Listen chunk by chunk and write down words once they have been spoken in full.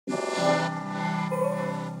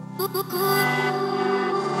So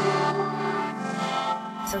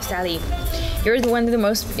Sally, you're one of the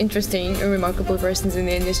most interesting and remarkable persons in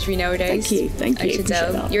the industry nowadays. Thank you, thank you. I should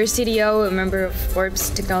tell. You're a CDO, a member of Forbes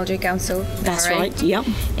Technology Council. That's right, yeah.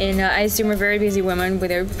 And I assume a very busy woman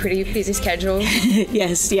with a pretty busy schedule.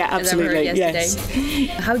 Yes, yeah, absolutely, yes.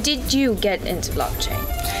 How did you get into blockchain?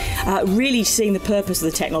 Really seeing the purpose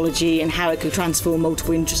of the technology and how it could transform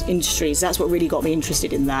multiple industries. That's what really got me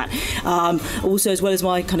interested in that. Also, as well as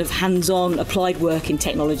my kind of hands-on applied work in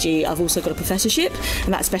technology, I've also got a professorship,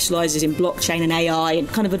 and that specialises in blockchain and AI and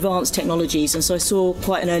kind of advanced technologies. And so I saw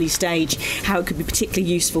quite an early stage how it could be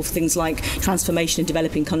particularly useful for things like transformation in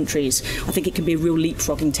developing countries. I think it can be a real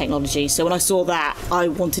leapfrogging technology. So when I saw that, I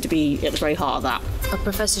wanted to be at the very heart of that. A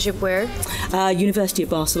professorship where? University of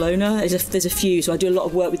Barcelona. There's a few, so I do a lot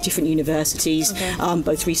of work with different universities,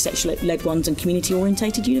 both research-led ones and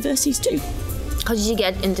community-orientated universities too. How did you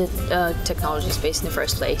get into technology space in the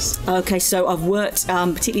first place? Okay, so I've worked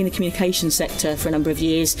particularly in the communications sector for a number of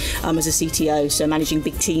years as a CTO, so managing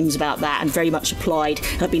big teams about that and very much applied.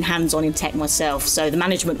 I've been hands-on in tech myself, so the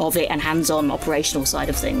management of it and hands-on operational side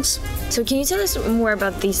of things. So can you tell us more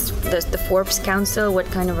about the Forbes Council? What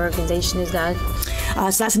kind of organization is that?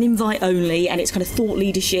 So that's an invite only, and it's kind of thought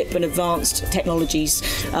leadership and advanced technologies.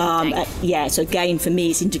 So again, for me,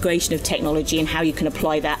 it's integration of technology and how you can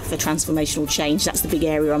apply that for transformational change. That's the big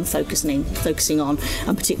area I'm focusing on,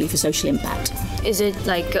 and particularly for social impact. Is it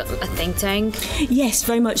like a think tank? Yes,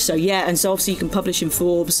 very much so, yeah. And so obviously you can publish in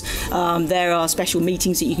Forbes. There are special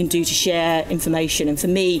meetings that you can do to share information. And for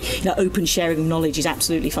me, open sharing of knowledge is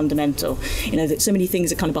absolutely fundamental. That so many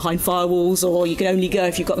things are kind of behind firewalls, or you can only go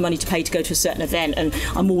if you've got the money to pay to go to a certain event. And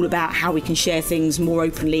I'm all about how we can share things more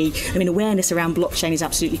openly. I mean, awareness around blockchain is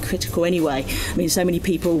absolutely critical anyway. I mean, so many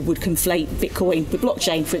people would conflate Bitcoin with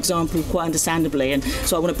blockchain, for example, quite understandably. And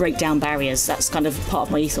so I want to break down barriers. That's kind of part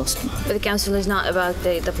of my ethos. But the council is not about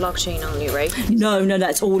the blockchain only, right? No,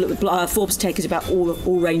 that's all. Forbes Tech is about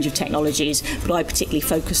all range of technologies, but I particularly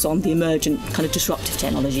focus on the emergent kind of disruptive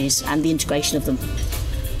technologies and the integration of them.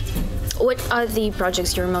 What are the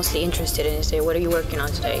projects you're mostly interested in today? What are you working on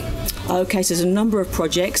today? Okay, so there's a number of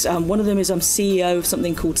projects. One of them is I'm CEO of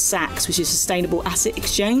something called SAX, which is Sustainable Asset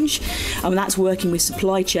Exchange. And that's working with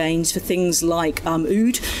supply chains for things like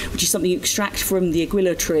oud, which is something you extract from the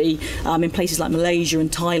aguila tree in places like Malaysia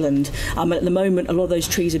and Thailand. At the moment, a lot of those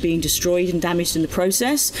trees are being destroyed and damaged in the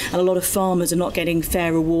process, and a lot of farmers are not getting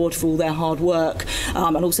fair reward for all their hard work.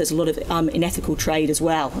 And also there's a lot of unethical trade as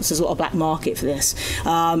well. So there's a lot of black market for this.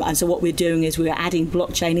 And so what we're doing is we're adding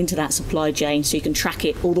blockchain into that supply chain so you can track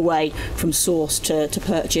it all the way from source to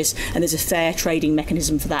purchase, and there's a fair trading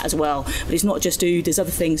mechanism for that as well. But it's not just oud, there's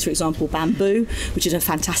other things, for example bamboo, which is a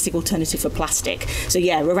fantastic alternative for plastic. So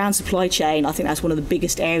yeah, around supply chain, I think that's one of the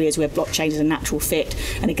biggest areas where blockchain is a natural fit,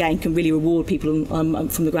 and again can really reward people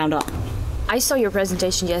from the ground up. I saw your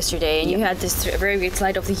presentation yesterday, and you had this very good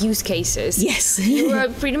slide of the use cases. Yes. You were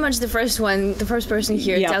pretty much the first person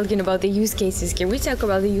here talking about the use cases. Can we talk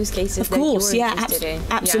about the use cases? Of course,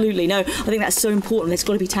 absolutely. No, I think that's so important. It's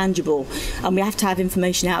got to be tangible, and we have to have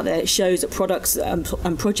information out there that shows that products and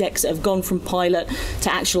projects that have gone from pilot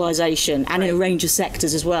to actualization, and in a range of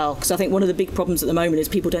sectors as well. Because I think one of the big problems at the moment is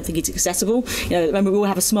people don't think it's accessible. Remember, we all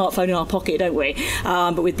have a smartphone in our pocket, don't we?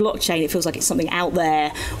 But with blockchain, it feels like it's something out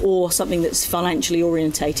there, or something that's financially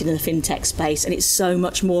orientated in the fintech space, and it's so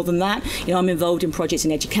much more than that. I'm involved in projects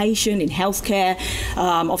in education, in healthcare,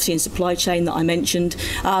 obviously in supply chain that I mentioned,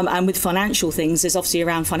 and with financial things, there's obviously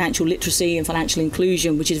around financial literacy and financial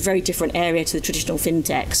inclusion, which is a very different area to the traditional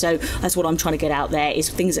fintech. So that's what I'm trying to get out there, is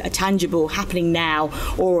things that are tangible, happening now,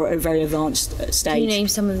 or at a very advanced stage. Can you name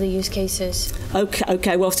some of the use cases?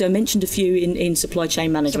 Okay. Well, so I mentioned a few in supply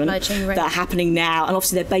chain management that are happening now, and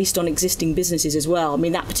obviously they're based on existing businesses as well. I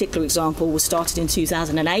mean, that particular example was started in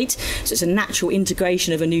 2008, so it's a natural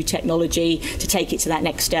integration of a new technology to take it to that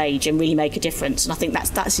next stage and really make a difference. And I think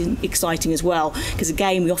that's exciting as well, because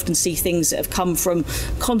again, we often see things that have come from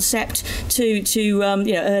concept to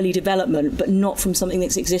early development, but not from something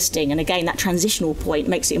that's existing. And again, that transitional point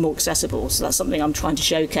makes it more accessible. So that's something I'm trying to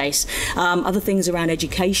showcase. Other things around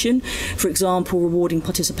education, for example, rewarding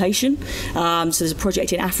participation. So there's a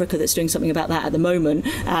project in Africa that's doing something about that at the moment.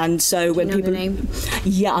 And so when people, know the name?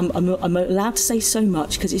 yeah, I'm I'm allowed to say so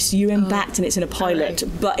much because it's UN backed and it's in a pilot,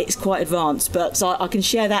 but it's quite advanced. But so I can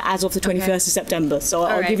share that as of the 21st of September. So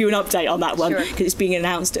I'll give you an update on that one because it's being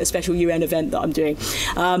announced at a special UN event that I'm doing.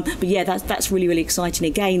 But yeah, that's really, really exciting.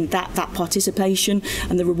 Again, that participation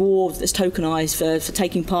and the reward that's tokenised for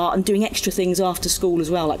taking part and doing extra things after school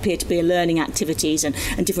as well, like peer-to-peer learning activities and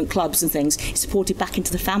different clubs and things, it's supported back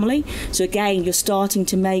into the family. So again, you're starting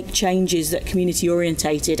to make changes that are community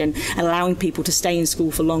orientated and allowing people to stay in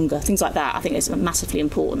school for longer. Things like that, I think, is massively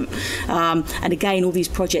important. And again, all these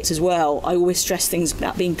projects as well, I always stress things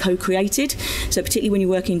about being co-created. So particularly when you're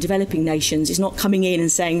working in developing nations, it's not coming in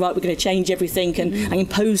and saying, right, we're going to change everything and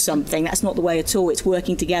impose something. That's not the way at all. It's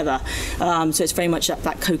working together. So it's very much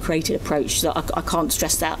that co-created approach. So I can't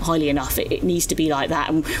stress that highly enough. It needs to be like that,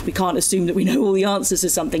 and we can't assume that we know all the answers to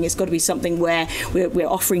something. It's got to be something where we're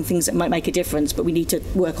offering things that might make a difference, but we need to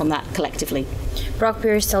work on that collectively. Brock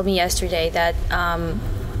Pierce told me yesterday that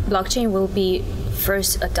blockchain will be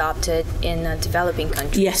first adopted in developing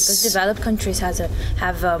countries. Yes. Because developed countries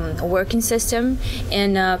have a working system,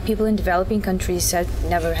 and people in developing countries have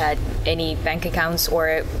never had any bank accounts or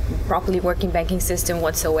a properly working banking system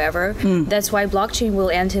whatsoever. That's why blockchain will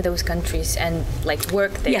enter those countries and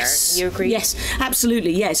work there. Yes. You agree? Yes,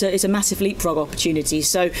 absolutely. Yeah, so it's a massive leapfrog opportunity.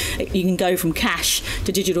 So you can go from cash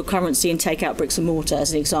to digital currency and take out bricks and mortar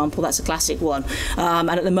as an example. That's a classic one. And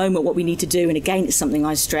at the moment, what we need to do, and again, it's something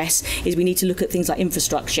I stress, is we need to look at things like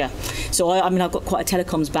infrastructure. So I mean, I've got quite a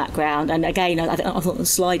telecoms background, and again, I thought the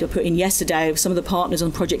slide I put in yesterday, some of the partners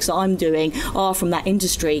on projects that I'm doing are from that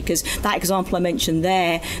industry, because that example I mentioned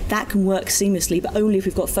there, that can work seamlessly, but only if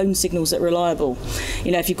we've got phone signals that are reliable.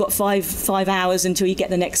 You know, if you've got five hours until you get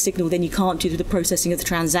the next signal, then you can't do the processing of the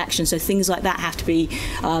transaction. So things like that have to be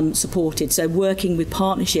supported. So working with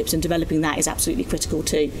partnerships and developing that is absolutely critical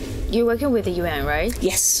too. You're working with the UN, right?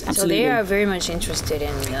 Yes, absolutely. So they are very much interested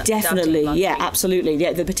in definitely, yeah, absolutely.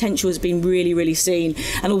 Yeah, the potential has been really, really seen,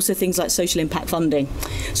 and also things like social impact funding.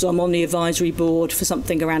 So I'm on the advisory board for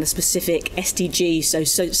something around a specific SDG, so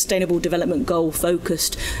Sustainable Development Goal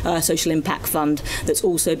focused social impact fund that's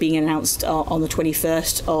also being announced on the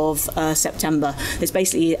 21st of September. There's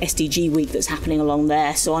basically an SDG week that's happening along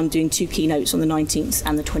there, so I'm doing 2 keynotes on the 19th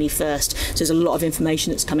and the 21st. So there's a lot of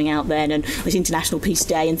information that's coming out then, and there's International Peace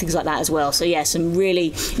Day and things like that as well. So yeah, some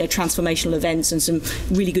really transformational events and some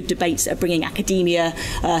really good debates that are bringing academia,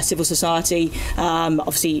 civil society,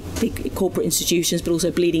 obviously big corporate institutions, but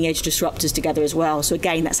also bleeding edge disruptors together as well. So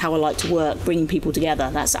again, that's how I like to work, bringing people together.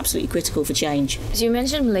 That's absolutely critical for change. So you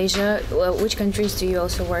mentioned Malaysia. Which countries do you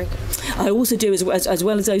also work? I also do, as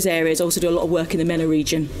well as those areas, I also do a lot of work in the MENA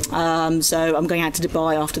region. So I'm going out to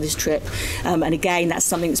Dubai after this trip. And again, that's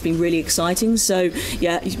something that's been really exciting. So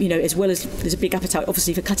yeah, as well as there's a big appetite,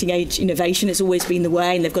 obviously, for cutting edge innovation. It's always been the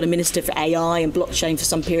way, and they've got a minister for AI and blockchain for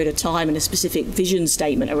some period of time, and a specific vision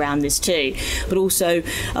statement around this too. But also,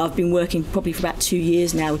 I've been working probably for about 2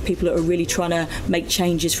 years now with people that are really trying to make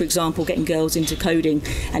changes, for example, getting girls into coding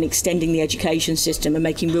and extending the education system and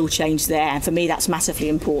making real change there. And for me, that's massively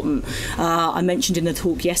important. I mentioned in the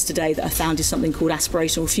talk yesterday that I founded something called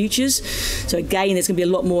Aspirational Futures. So again, there's going to be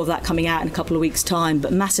a lot more of that coming out in a couple of weeks' time,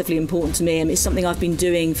 but massively important to me. And it's something I've been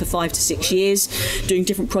doing for 5 to 6 years, doing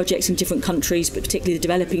different projects in different countries, but particularly the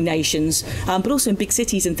developing nations, but also in big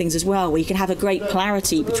cities and things as well, where you can have a great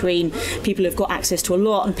clarity between people who've got access to a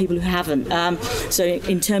lot and people who haven't. So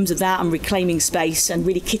in terms of that, I'm reclaiming space and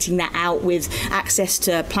really kitting that out with access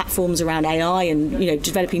to platforms around AI and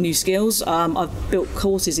developing new skills. I've built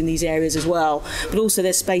courses in these areas as well, but also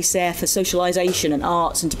there's space there for socialization and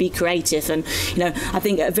arts and to be creative. And I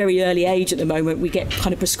think at a very early age at the moment we get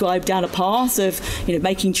kind of prescribed down a path of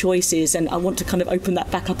making choices, and I want to kind of open that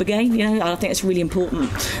back up again. I think it's really important.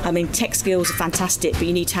 I mean, tech skills are fantastic, but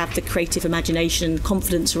you need to have the creative imagination and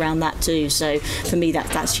confidence around that too. So for me,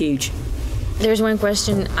 that's huge. There's one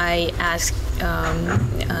question I ask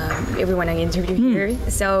everyone I interview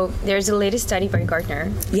here. So there's a latest study by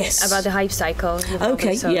Gartner. Yes. About the hype cycle.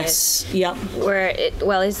 Okay. Yes. Yeah. Where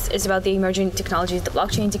it's about the emerging technologies, the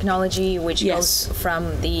blockchain technology, which goes from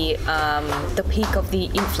the peak of the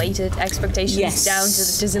inflated expectations down to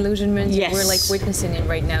the disillusionment we're witnessing it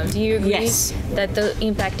right now. Do you agree that the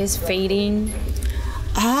impact is fading?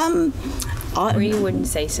 Or you wouldn't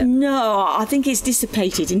say so? No, I think it's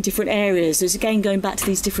dissipated in different areas. There's again going back to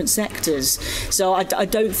these different sectors. So I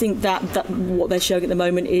don't think that what they're showing at the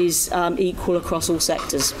moment is equal across all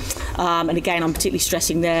sectors. And again, I'm particularly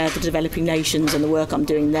stressing there the developing nations and the work I'm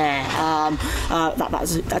doing there.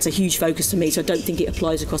 That's a huge focus to me. So I don't think it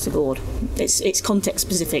applies across the board. It's context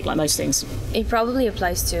specific, like most things. It probably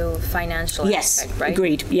applies to financial aspect, right?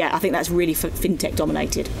 Agreed. Yeah, I think that's really fintech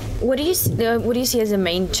dominated. What do you see as the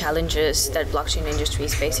main challenges that blockchain industry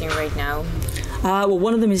is facing right now? Well,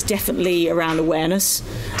 one of them is definitely around awareness.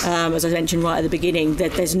 As I mentioned right at the beginning,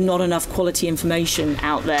 that there's not enough quality information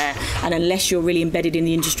out there, and unless you're really embedded in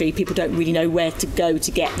the industry, people don't really know where to go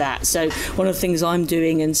to get that. So one of the things I'm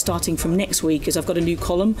doing, and starting from next week, is I've got a new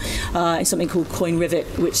column. It's something called Coin Rivet,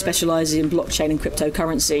 which specialises in blockchain and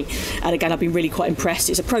cryptocurrency. And again, I've been really quite impressed.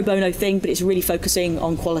 It's a pro bono thing, but it's really focusing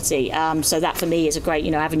on quality. So that for me is a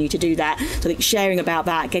great avenue to do that. So I think sharing about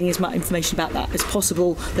that, getting as much information about that as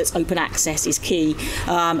possible that's open access is key.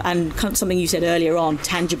 And something you said earlier on,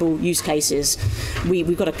 tangible use cases.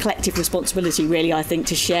 We've got a collective responsibility, really, I think,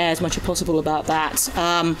 to share as much as possible about that.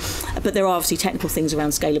 But there are obviously technical things around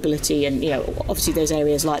scalability, and obviously there's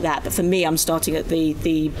areas like that. But for me, I'm starting at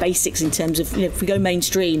the basics in terms of if we go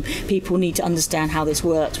mainstream, people need to understand how this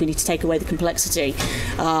works. We need to take away the complexity.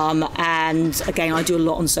 And again, I do a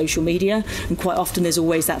lot on social media, and quite often there's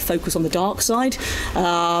always that focus on the dark side.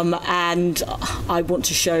 And I want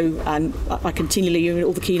to show, and I continually, in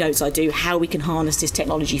all the keynotes I do, how we can harness this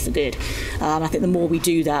technology for good. I think the more we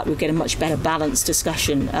do that, we'll get a much better balanced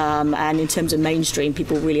discussion. And in terms of mainstream,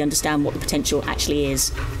 people really understand what the potential actually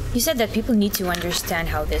is. You said that people need to understand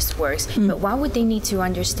how this works, but why would they need to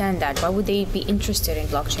understand that? Why would they be interested in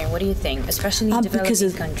blockchain? What do you think, especially in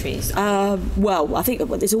developing countries? Well, I think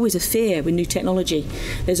there's always a fear with new technology.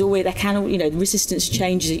 There's always resistance to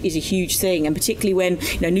change is a huge thing, and particularly when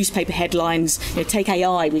newspaper headlines take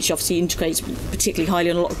AI, which obviously integrates particularly highly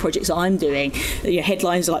on a lot of projects that I'm doing.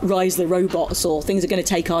 Headlines like "Rise the robots" or "Things are going to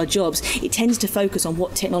take our jobs." It tends to focus on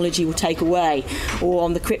what technology will take away, or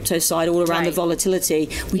on the crypto side, all around the volatility.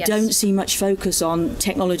 We don't see much focus on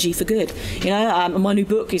technology for good. My new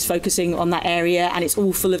book is focusing on that area, and it's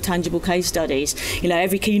all full of tangible case studies.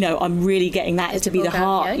 Every keynote, I'm really getting that to be the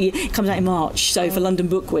heart. It comes out in March, so for London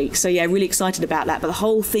Book Week. So yeah, really excited about that. But the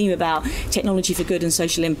whole theme about technology for good and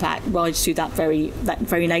social impact rides through that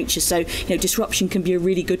very nature. So disruption can be a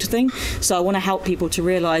really good thing. So I want to help people to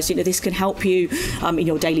realise this can help you in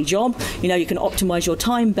your daily job. You can optimise your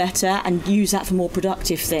time better and use that for more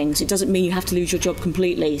productive things. It doesn't mean you have to lose your job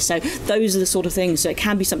completely. So those are the sort of things. So it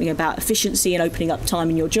can be something about efficiency and opening up time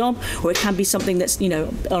in your job, or it can be something that's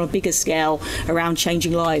on a bigger scale around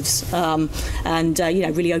changing lives and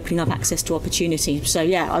really opening up access to opportunity. So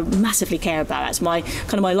yeah, I massively care about that. It's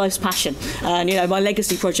my life's passion, and my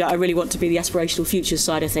legacy project. I really want to be the aspirational futures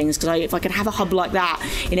side of things, because if I could have a hub like that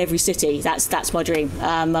in every city, that's my dream.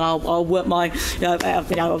 And I'll work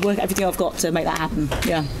I'll work everything I've got to make that happen.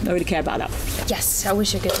 Yeah, I really care about that. Yes, I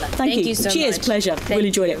wish you good luck. Thank you so Cheers, much. Pleasure. Really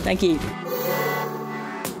enjoyed it. Thank you.